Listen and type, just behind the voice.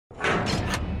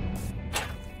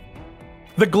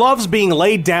The gloves being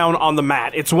laid down on the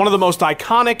mat. It's one of the most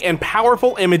iconic and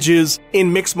powerful images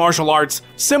in mixed martial arts,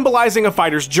 symbolizing a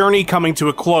fighter's journey coming to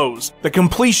a close. The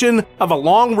completion of a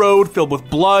long road filled with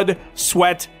blood,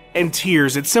 sweat, and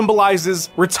tears. It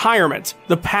symbolizes retirement,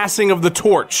 the passing of the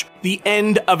torch, the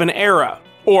end of an era.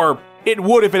 Or it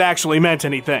would if it actually meant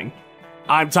anything.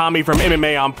 I'm Tommy from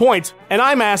MMA On Point, and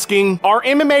I'm asking, are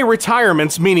MMA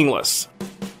retirements meaningless?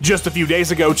 Just a few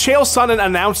days ago, Chael Sonnen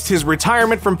announced his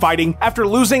retirement from fighting after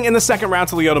losing in the second round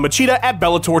to Lyoto Machida at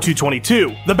Bellator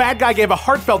 222. The bad guy gave a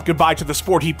heartfelt goodbye to the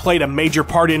sport he played a major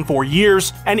part in for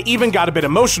years, and even got a bit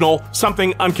emotional,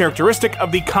 something uncharacteristic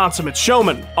of the consummate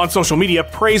showman. On social media,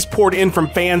 praise poured in from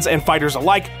fans and fighters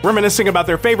alike, reminiscing about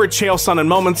their favorite Chael Sonnen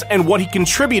moments and what he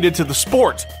contributed to the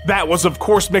sport. That was of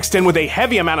course mixed in with a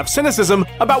heavy amount of cynicism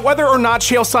about whether or not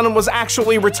Chael Sonnen was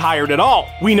actually retired at all.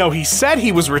 We know he said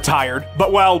he was retired,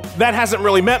 but well, that hasn't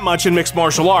really meant much in mixed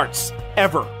martial arts.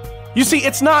 Ever. You see,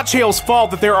 it's not Chael's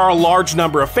fault that there are a large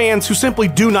number of fans who simply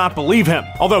do not believe him.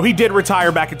 Although he did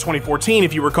retire back in 2014,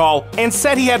 if you recall, and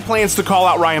said he had plans to call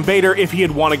out Ryan Bader if he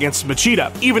had won against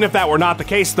Machida. Even if that were not the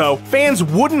case though, fans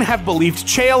wouldn't have believed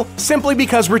Chael simply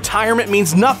because retirement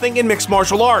means nothing in mixed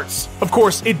martial arts. Of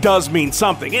course, it does mean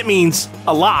something. It means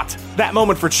a lot. That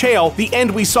moment for Chael, the end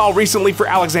we saw recently for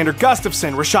Alexander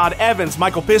Gustafsson, Rashad Evans,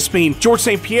 Michael Bisping, George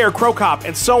St. Pierre, Cro Cop,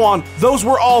 and so on, those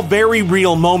were all very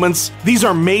real moments. These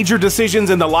are major decisions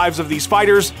in the lives of these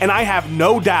fighters, and I have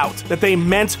no doubt that they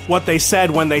meant what they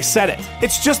said when they said it.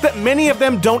 It's just that many of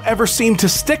them don't ever seem to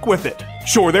stick with it.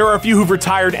 Sure, there are a few who've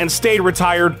retired and stayed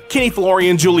retired. Kenny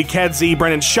Florian, Julie Kedzie,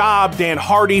 Brennan Schaub, Dan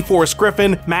Hardy, Forrest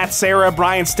Griffin, Matt Serra,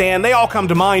 Brian Stann, they all come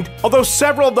to mind. Although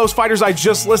several of those fighters I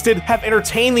just listed have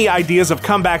entertained the ideas of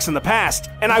comebacks in the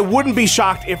past, and I wouldn't be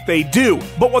shocked if they do.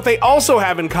 But what they also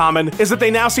have in common is that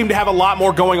they now seem to have a lot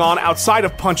more going on outside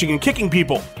of punching and kicking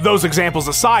people. Those examples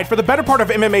aside, for the better part of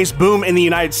MMA's boom in the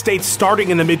United States starting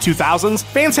in the mid-2000s,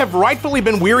 fans have rightfully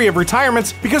been weary of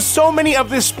retirements because so many of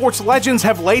this sport's legends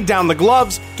have laid down the gloves,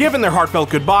 given their heartfelt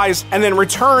goodbyes, and then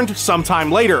returned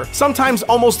sometime later, sometimes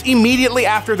almost immediately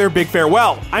after their big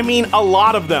farewell. I mean, a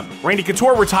lot of them. Randy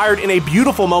Couture retired in a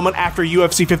beautiful moment after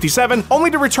UFC 57,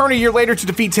 only to return a year later to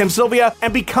defeat Tim Sylvia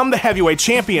and become the heavyweight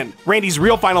champion. Randy's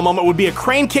real final moment would be a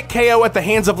crane kick KO at the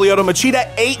hands of Lyoto Machida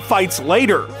 8 fights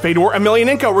later. Fedor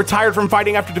Emelianenko retired from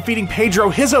fighting after defeating Pedro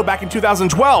Hizzo back in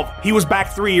 2012. He was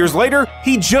back 3 years later.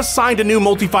 He just signed a new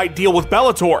multi-fight deal with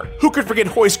Bellator. Who could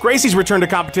forget Royce Gracie's return to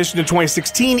competition in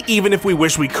 2016, even if we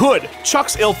wish we could?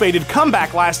 Chuck's ill-fated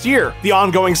comeback last year, the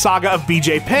ongoing saga of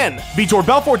BJ Penn. Vitor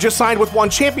Belfort just signed with one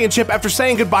championship after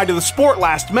saying goodbye to the sport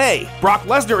last May. Brock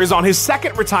Lesnar is on his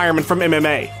second retirement from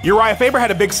MMA. Uriah Faber had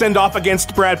a big send-off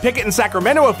against Brad Pickett in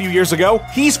Sacramento a few years ago.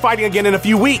 He's fighting again in a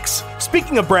few weeks.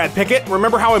 Speaking of Brad Pickett,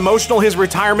 remember how emotional his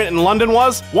retirement in London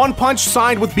was? One Punch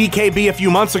signed with BKB a few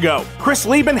months ago. Chris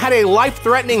Lieben had a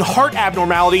life-threatening heart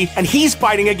abnormality, and he's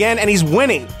fighting again, and he's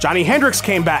winning. Johnny Hendricks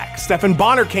came back. Stephan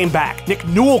Bonner came back. Nick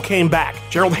Newell came back.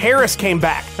 Gerald Harris came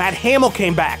back. Matt Hamill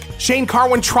came back. Shane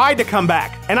Carwin tried to come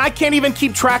back. And I can't even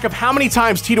keep track of how many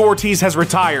times Tito Ortiz has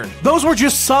retired. Those were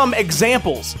just some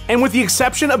examples. And with the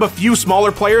exception of a few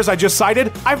smaller players I just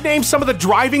cited, I've named some of the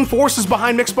driving forces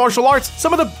behind mixed martial arts,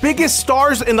 some of the biggest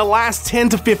stars in the last 10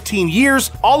 to 15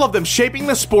 years, all of them shaping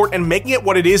the sport and making it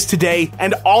what it is today,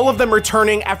 and all of them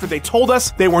returning after they told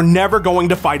us they were never going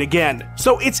to fight again.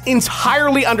 So it's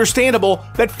entirely understandable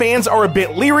that fans are a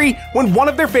bit leery when one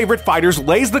of their favorite fighters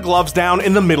lays the gloves down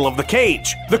in the middle of the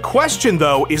cage. The question,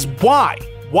 though, is why?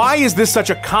 Why is this such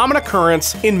a common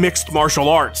occurrence in mixed martial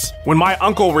arts? When my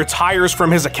uncle retires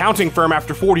from his accounting firm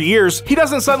after 40 years, he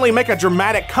doesn't suddenly make a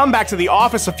dramatic comeback to the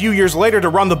office a few years later to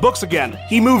run the books again.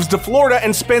 He moves to Florida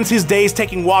and spends his days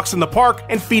taking walks in the park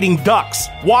and feeding ducks.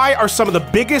 Why are some of the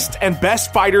biggest and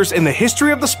best fighters in the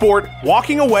history of the sport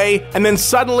walking away and then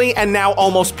suddenly and now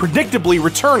almost predictably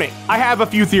returning? I have a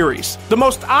few theories. The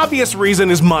most obvious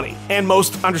reason is money, and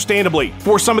most understandably.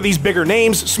 For some of these bigger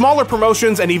names, smaller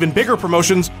promotions and even bigger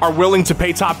promotions are willing to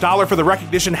pay top dollar for the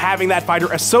recognition having that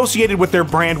fighter associated with their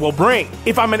brand will bring.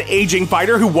 If I'm an aging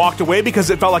fighter who walked away because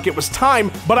it felt like it was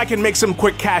time, but I can make some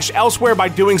quick cash elsewhere by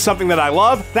doing something that I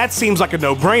love, that seems like a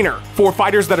no-brainer. For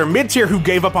fighters that are mid-tier who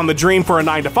gave up on the dream for a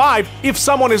 9-to-5, if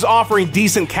someone is offering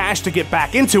decent cash to get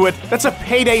back into it, that's a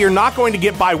payday you're not going to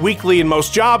get bi-weekly in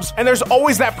most jobs, and there's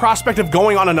always that prospect of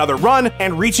going on another run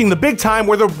and reaching the big time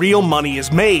where the real money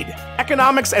is made.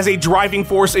 Economics as a driving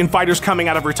force in fighters coming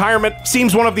out of retirement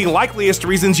seems one of the likeliest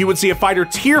reasons you would see a fighter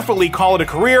tearfully call it a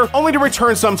career only to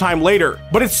return sometime later.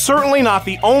 But it's certainly not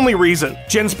the only reason.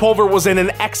 Jens Pulver was in an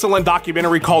excellent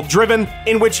documentary called Driven,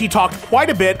 in which he talked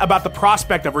quite a bit about the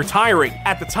prospect of retiring.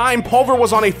 At the time, Pulver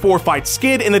was on a 4-fight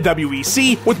skid in the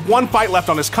WEC with 1 fight left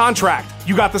on his contract.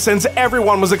 You got the sense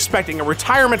everyone was expecting a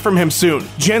retirement from him soon.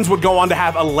 Jens would go on to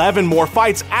have 11 more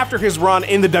fights after his run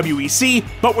in the WEC,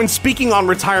 but when speaking on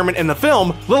retirement in the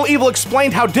film, Little Evil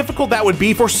explained how difficult that would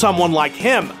be for someone like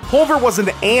him. Pulver was an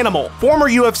animal, former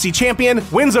UFC champion,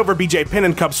 wins over BJ Penn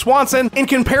and Cub Swanson, in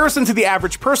comparison to the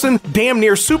average person, damn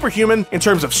near superhuman in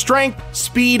terms of strength,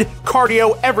 speed,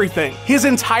 cardio, everything. His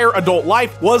entire adult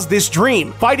life was this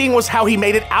dream. Fighting was how he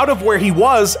made it out of where he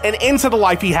was and into the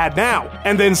life he had now.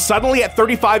 And then suddenly at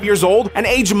 35 years old, an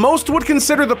age most would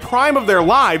consider the prime of their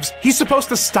lives, he's supposed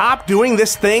to stop doing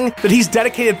this thing that he's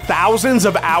dedicated thousands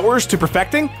of hours to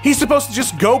perfecting? He's supposed to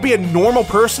just go be a normal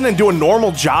person and do a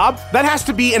normal job? That has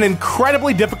to be an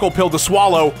incredibly difficult pill to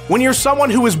swallow when you're someone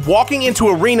who is walking into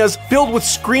arenas filled with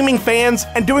screaming fans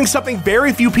and doing something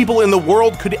very few people in the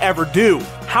world could ever do.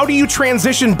 How do you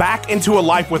transition back into a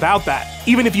life without that?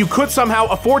 Even if you could somehow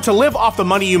afford to live off the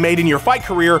money you made in your fight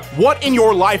career, what in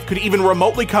your life could even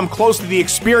remotely come close to the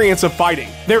experience of fighting?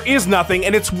 There is nothing,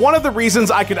 and it's one of the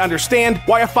reasons I could understand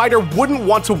why a fighter wouldn't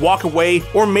want to walk away,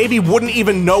 or maybe wouldn't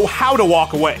even know how to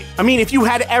walk away. I mean, if you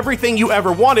had everything you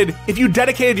ever wanted, if you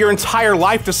dedicated your entire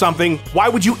life to something, why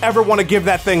would you ever want to give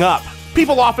that thing up?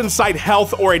 People often cite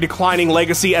health or a declining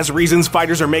legacy as reasons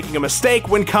fighters are making a mistake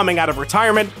when coming out of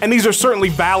retirement, and these are certainly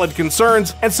valid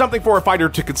concerns and something for a fighter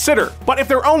to consider. But if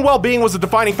their own well-being was a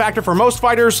defining factor for most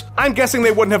fighters, I'm guessing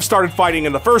they wouldn't have started fighting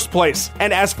in the first place.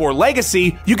 And as for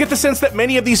legacy, you get the sense that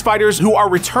many of these fighters who are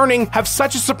returning have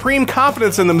such a supreme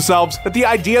confidence in themselves that the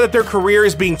idea that their career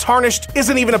is being tarnished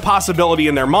isn't even a possibility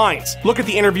in their minds. Look at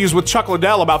the interviews with Chuck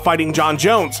Liddell about fighting John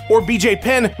Jones, or BJ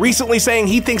Penn recently saying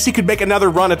he thinks he could make another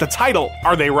run at the title.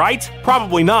 Are they right?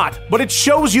 Probably not, but it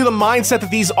shows you the mindset that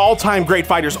these all-time great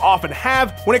fighters often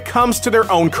have when it comes to their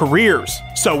own careers.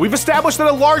 So we've established that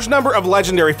a large number of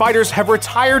legendary fighters have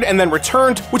retired and then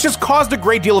returned, which has caused a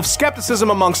great deal of skepticism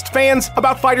amongst fans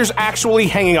about fighters actually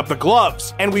hanging up the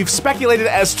gloves. And we've speculated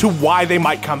as to why they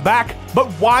might come back, but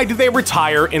why do they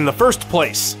retire in the first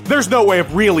place? There's no way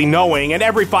of really knowing, and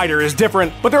every fighter is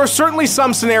different, but there are certainly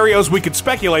some scenarios we could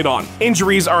speculate on.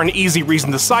 Injuries are an easy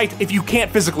reason to cite. If you can't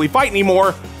physically fight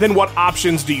anymore, then what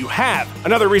options do you have?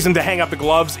 Another reason to hang up the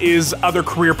gloves is other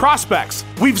career prospects.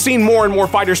 We've seen more and more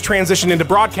fighters transition into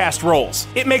broadcast roles.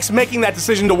 It makes making that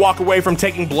decision to walk away from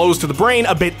taking blows to the brain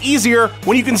a bit easier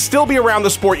when you can still be around the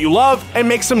sport you love and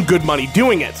make some good money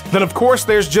doing it. Then of course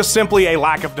there's just simply a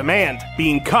lack of demand,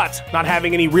 being cut, not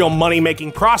having any real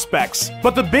money-making prospects.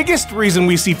 But the biggest reason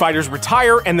we see fighters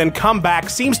retire and then come back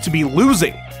seems to be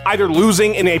losing. Either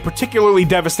losing in a particularly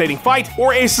devastating fight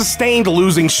or a sustained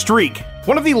losing streak.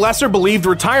 One of the lesser believed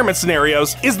retirement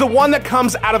scenarios is the one that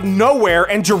comes out of nowhere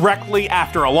and directly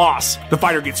after a loss. The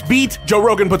fighter gets beat, Joe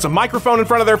Rogan puts a microphone in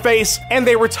front of their face, and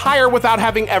they retire without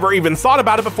having ever even thought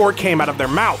about it before it came out of their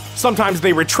mouth. Sometimes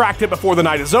they retract it before the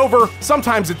night is over,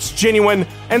 sometimes it's genuine,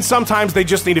 and sometimes they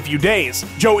just need a few days.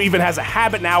 Joe even has a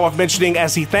habit now of mentioning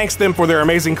as he thanks them for their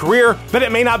amazing career that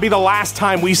it may not be the last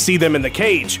time we see them in the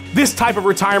cage. This type of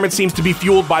retirement seems to be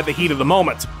fueled by the heat of the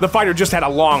moment. The fighter just had a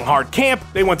long, hard camp,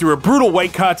 they went through a brutal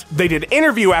weight cut, they did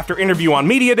interview after interview on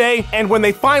media day, and when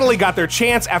they finally got their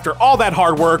chance after all that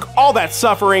hard work, all that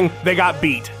suffering, they got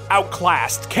beat,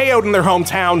 outclassed, KO'd in their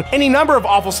hometown, any number of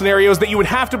awful scenarios that you would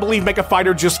have to believe make a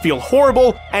fighter just feel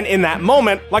horrible, and in that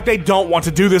moment, like they don't want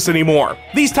to do this anymore.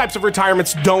 These types of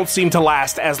retirements don't seem to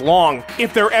last as long,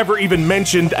 if they're ever even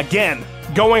mentioned again.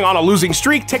 Going on a losing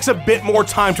streak takes a bit more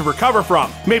time to recover from.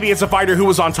 Maybe it's a fighter who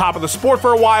was on top of the sport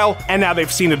for a while, and now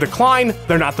they've seen a decline.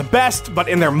 They're not the best, but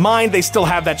in their mind, they still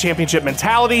have that championship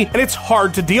mentality, and it's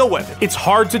hard to deal with. It's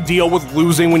hard to deal with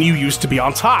losing when you used to be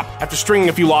on top. After stringing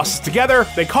a few losses together,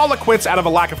 they call it quits out of a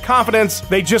lack of confidence.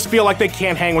 They just feel like they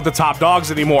can't hang with the top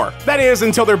dogs anymore. That is,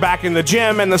 until they're back in the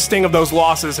gym and the sting of those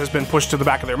losses has been pushed to the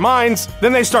back of their minds.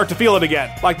 Then they start to feel it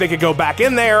again, like they could go back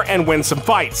in there and win some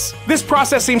fights. This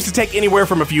process seems to take anywhere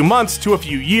from a few months to a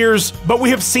few years, but we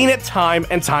have seen it time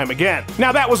and time again.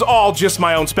 Now that was all just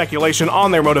my own speculation on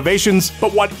their motivations,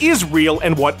 but what is real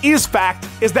and what is fact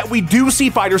is that we do see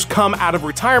fighters come out of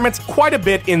retirement quite a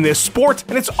bit in this sport,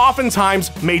 and it's oftentimes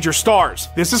major stars.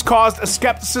 This has caused a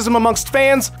skepticism amongst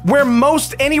fans where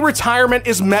most any retirement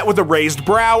is met with a raised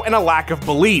brow and a lack of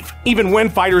belief. Even when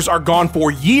fighters are gone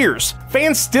for years,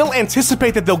 fans still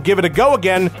anticipate that they'll give it a go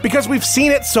again because we've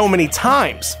seen it so many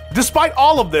times. Despite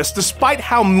all of this, despite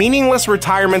how meaningless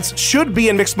retirements should be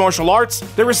in mixed martial arts,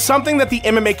 there is something that the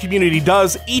MMA community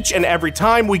does each and every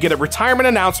time we get a retirement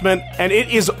announcement, and it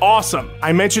is awesome.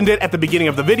 I mentioned it at the beginning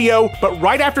of the video, but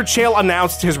right after Chael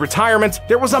announced his retirement,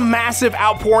 there was a massive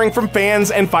outpouring from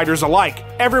fans and fighters alike.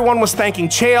 Everyone was thanking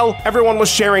Chael, everyone was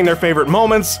sharing their favorite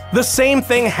moments. The same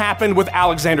thing happened with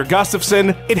Alexander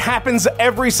Gustafsson. It happens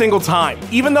every single time.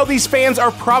 Even though these fans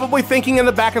are probably thinking in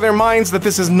the back of their minds that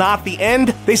this is not the end,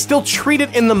 they still treat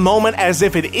it in the moment as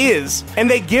if it is, and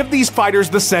they give these fighters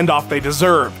the send-off they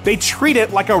deserve. They treat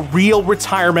it like a real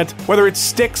retirement, whether it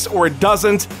sticks or it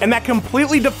doesn't, and that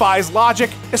completely defies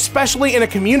logic, especially in a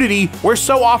community where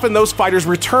so often those fighters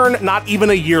return not even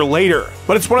a year later.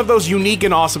 But it's one of those unique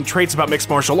and awesome traits about mixed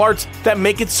martial arts that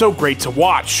make it so great to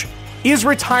watch. Is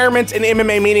retirement in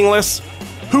MMA meaningless?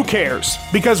 Who cares?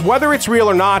 Because whether it's real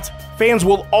or not, fans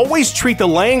will always treat the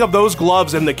laying of those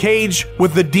gloves in the cage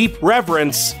with the deep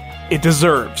reverence it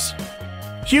deserves.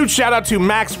 Huge shout out to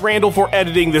Max Randall for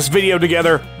editing this video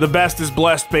together. The best is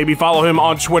blessed, baby. Follow him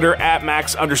on Twitter at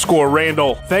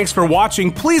Max_Randall. Thanks for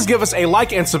watching. Please give us a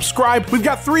like and subscribe. We've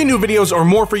got 3 new videos or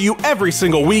more for you every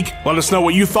single week. Let us know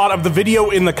what you thought of the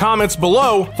video in the comments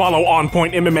below. Follow On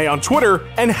Point MMA on Twitter,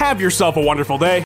 and have yourself a wonderful day.